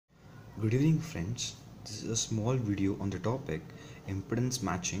Good evening friends, this is a small video on the topic impedance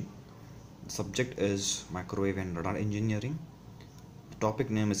matching. The subject is microwave and radar engineering. The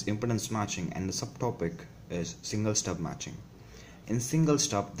topic name is impedance matching and the subtopic is single stub matching. In single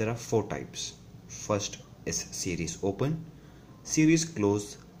stub there are four types. First is series open, series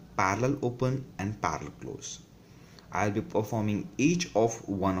close, parallel open and parallel close. I will be performing each of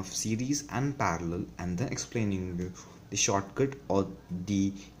one of series and parallel and then explaining you the shortcut or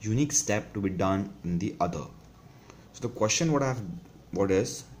the unique step to be done in the other. So the question we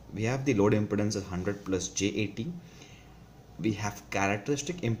have the load impedance as 100 plus J80, we have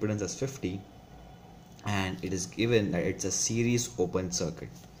characteristic impedance as 50, and it is given that it's a series open circuit.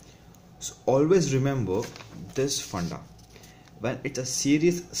 So always remember this funda. When it's a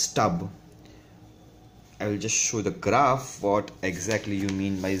series stub, I will just show the graph what exactly you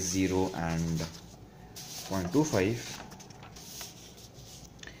mean by 0 and 0.25.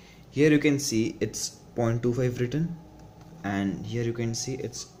 Here you can see it's 0.25 written, and here you can see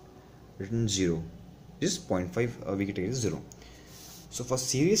it's written 0. This 0.5 we can take as 0. So for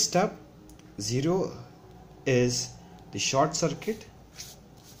series stub, 0 is the short circuit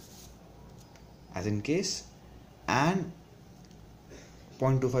as in case, and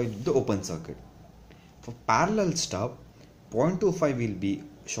 0.25 the open circuit. For parallel stub, 0.25 will be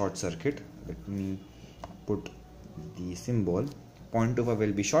short circuit. Let me put the symbol. 0.25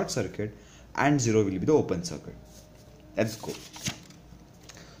 will be short circuit and 0 will be the open circuit. Let's go.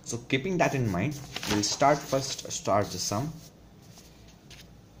 So keeping that in mind, we'll start the sum.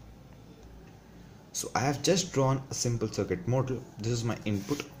 So I have just drawn a simple circuit model. This is my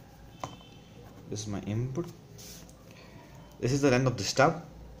input. This is my input. This is the length of the stub.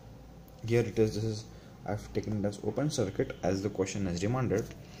 Here it is. This is I've taken it as open circuit as the question has demanded.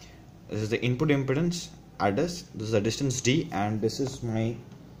 This is the input impedance RS, this is the distance D, and this is my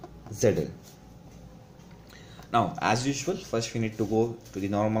ZL. Now as usual, first we need to go to the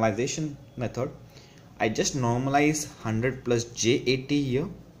normalization method. I just normalize 100 plus J80 here.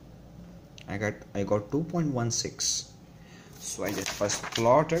 I got 2.16. So I just first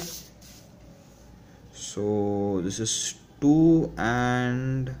plot it. So this is 2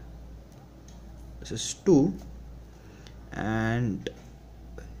 and this is 2, and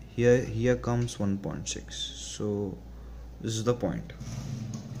here comes 1.6. so this is the point.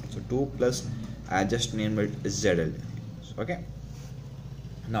 So 2 plus, I just named it ZL. So, okay,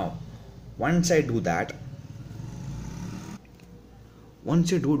 now once you do that,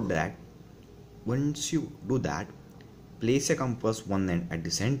 place a compass one end at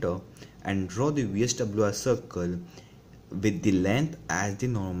the center and draw the VSWR circle with the length as the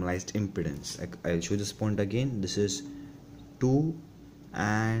normalized impedance. I'll show this point again. This is 2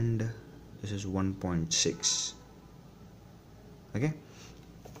 and this is 1.6. okay,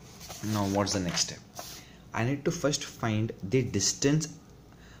 now what's the next step? I need to first find the distance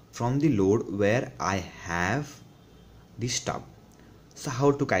from the load where I have the stub. So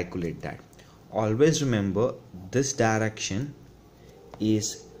how to calculate that? Always remember this direction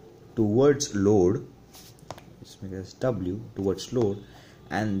is towards load. Let's make it as W, towards load,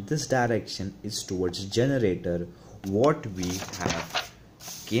 and this direction is towards generator, what we have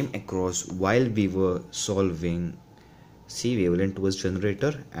came across while we were solving C wavelength towards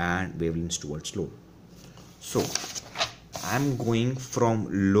generator and wavelengths towards load. So I am going from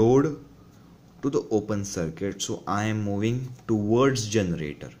load to the open circuit, so I am moving towards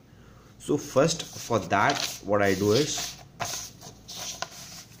generator. So first for that, what I do is,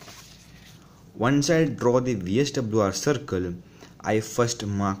 once I draw the VSWR circle, I first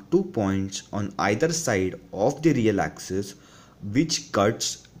mark 2 points on either side of the real axis which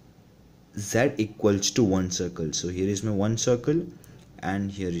cuts Z equals to 1 circle. So here is my 1 circle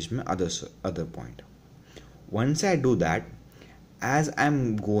and here is my other point. Once I do that, as I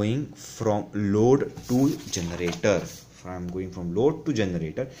am going from load to generator,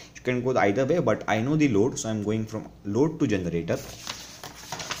 you can go either way, but I know the load, so I am going from load to generator.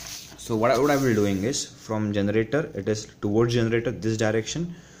 So what I will be doing is, from generator, it is towards generator, this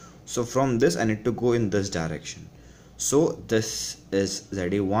direction. So from this I need to go in this direction. So this is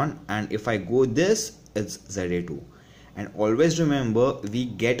ZA1, and if I go this, it's ZA2. And always remember,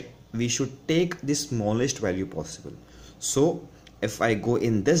 we should take the smallest value possible. So if I go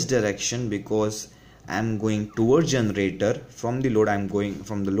in this direction, because I'm going towards generator, from the load I'm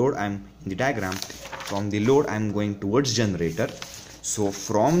in the diagram, from the load I'm going towards generator. So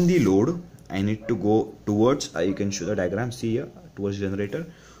from the load I need to go towards, you can show the diagram, see here, towards generator.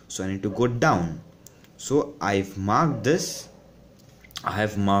 So I need to go down. So I've marked this,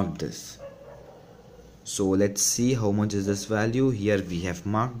 So let's see how much is this value. Here we have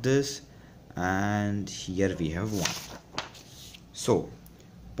marked this, and here we have 1. So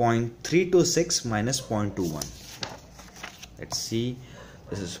 0.326 minus 0.21. Let's see.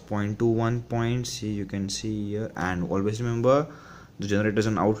 This is 0.21 points. Here you can see here, and always remember the generator is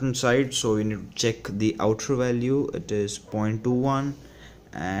on outer side, so we need to check the outer value. It is 0.21,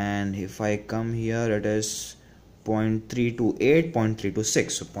 and if I come here, it is 0.328,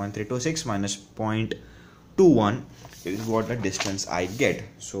 0.326. So 0.326 minus 0.21 is what the distance I get.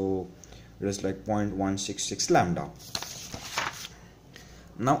 So it is like 0.166 lambda.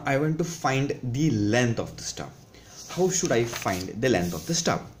 Now I want to find the length of the stub. How should I find the length of the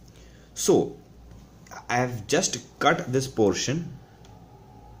stub? So I have just cut this portion.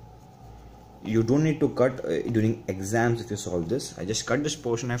 You don't need to cut during exams if you solve this. I just cut this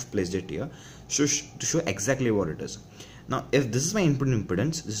portion, I have placed it here to show exactly what it is. Now if this is my input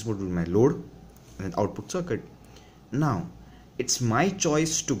impedance, this is what will be my load and output circuit. Now it's my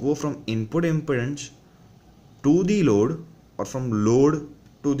choice to go from input impedance to the load or from load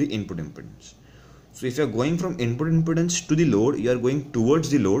to the input impedance. So if you are going from input impedance to the load, you are going towards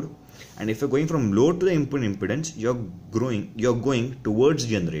the load, and if you are going from load to the input impedance, you are going towards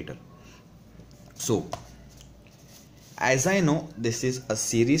the generator. So as I know, this is a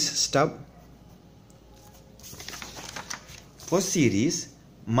series stub. For series,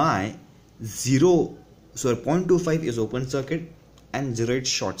 my 0.25 is open circuit and 0 is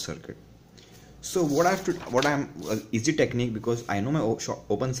short circuit. So easy technique, because I know my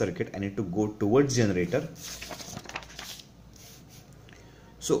open circuit, I need to go towards generator.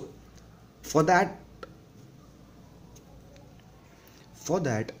 So for that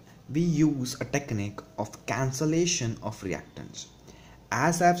we use a technique of cancellation of reactance.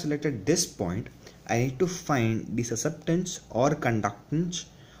 As I have selected this point, I need to find the susceptance or conductance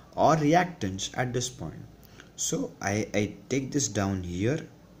or reactance at this point. So I take this down here.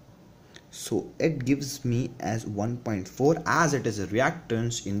 So it gives me as 1.4, as it is a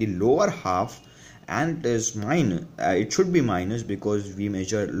reactance in the lower half, and it is minus. It should be minus because we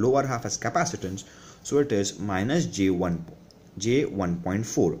measure lower half as capacitance. So it is minus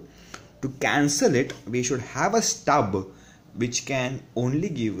J1.4. To cancel it, we should have a stub which can only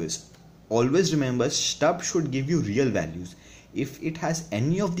give us. Always remember, stub should give you real values. If it has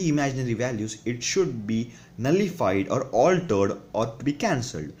any of the imaginary values, it should be nullified or altered or be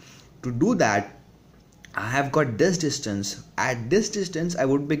cancelled. To do that, I have got this distance. At this distance, I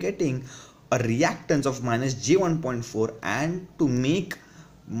would be getting a reactance of minus J1.4, and to make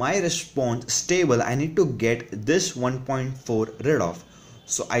my response stable, I need to get this 1.4 rid of.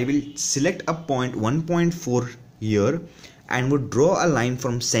 So I will select a point 1.4 here and would draw a line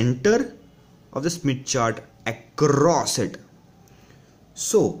from center of the Smith chart across it.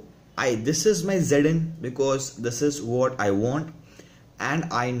 So this is my Zn, because this is what I want, and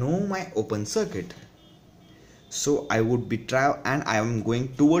I know my open circuit. So I would be and I am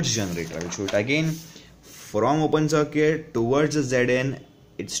going towards generator. I will show it again. From open circuit towards the Zn,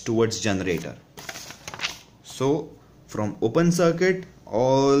 it's towards generator. So from open circuit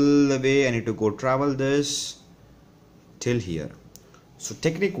all the way, I need to go travel this till here. So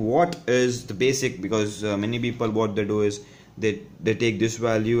technique, what is the basic, because many people, what they do is they take this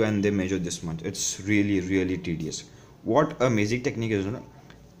value and they measure this much. It's really tedious. What a basic technique is,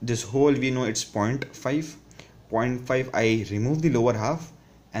 this whole we know it's 0.5. I remove the lower half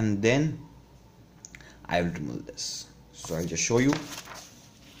and then I will remove this. So I'll just show you.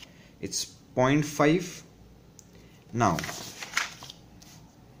 It's 0.5. Now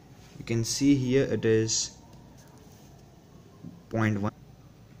you can see here it is 0.1.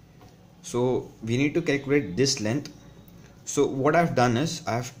 So we need to calculate this length. So what I've done is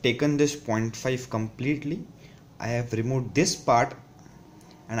I have taken this 0.5 completely. I have removed this part,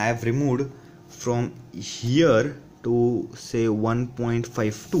 and I have removed from here to say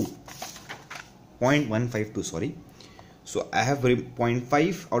 0.152, sorry. So I have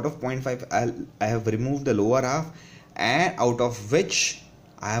 0.5 out of 0.5. I have removed the lower half, and out of which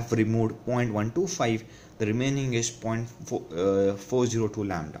I have removed 0.125. The remaining is 0.402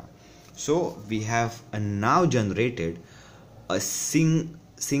 lambda. So we have now generated a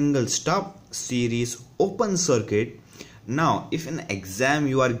single stub series open circuit. Now if in exam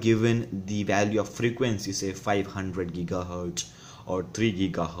you are given the value of frequency, say 500 gigahertz or 3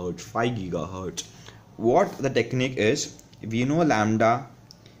 gigahertz, 5 gigahertz, what the technique is, we know lambda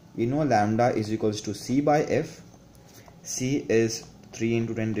is equals to C by F. C is 3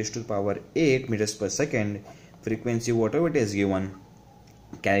 into 10 raised to the power 8 meters per second. Frequency, whatever it is given,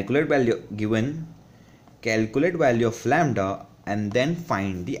 calculate value of lambda, and then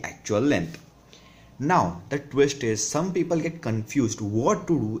find the actual length. Now the twist is some people get confused what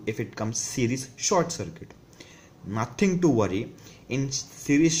to do if it comes series short circuit. Nothing to worry. In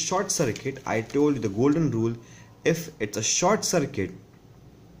series short circuit, I told you the golden rule. If it's a short circuit,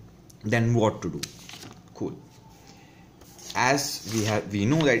 then what to do? Cool. As we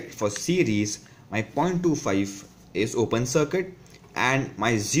know that for series, my 0.25 is open circuit and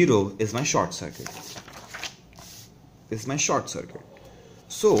my 0 is my short circuit.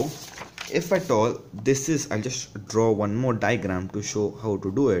 So if at all this is, I'll just draw one more diagram to show how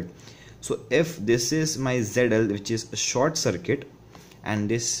to do it. So if this is my ZL, which is a short circuit, and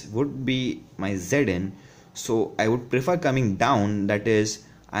this would be my Zn, so I would prefer coming down, that is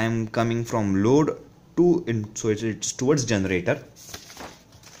I am coming from load to so it's towards generator.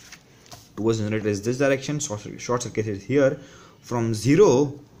 Towards generator is this direction, short circuit is here, from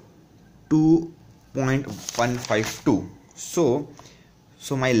 0 to 0.152.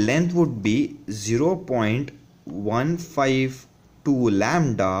 So my length would be 0.152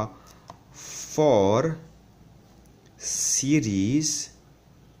 lambda for series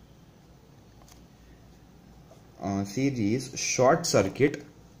short circuit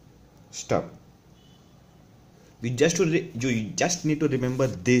stub. You just need to remember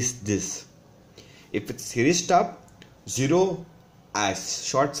this. If it's series stub, 0 as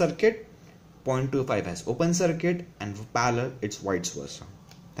short circuit, 0.25 as open circuit, and for parallel it's vice versa.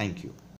 Thank you.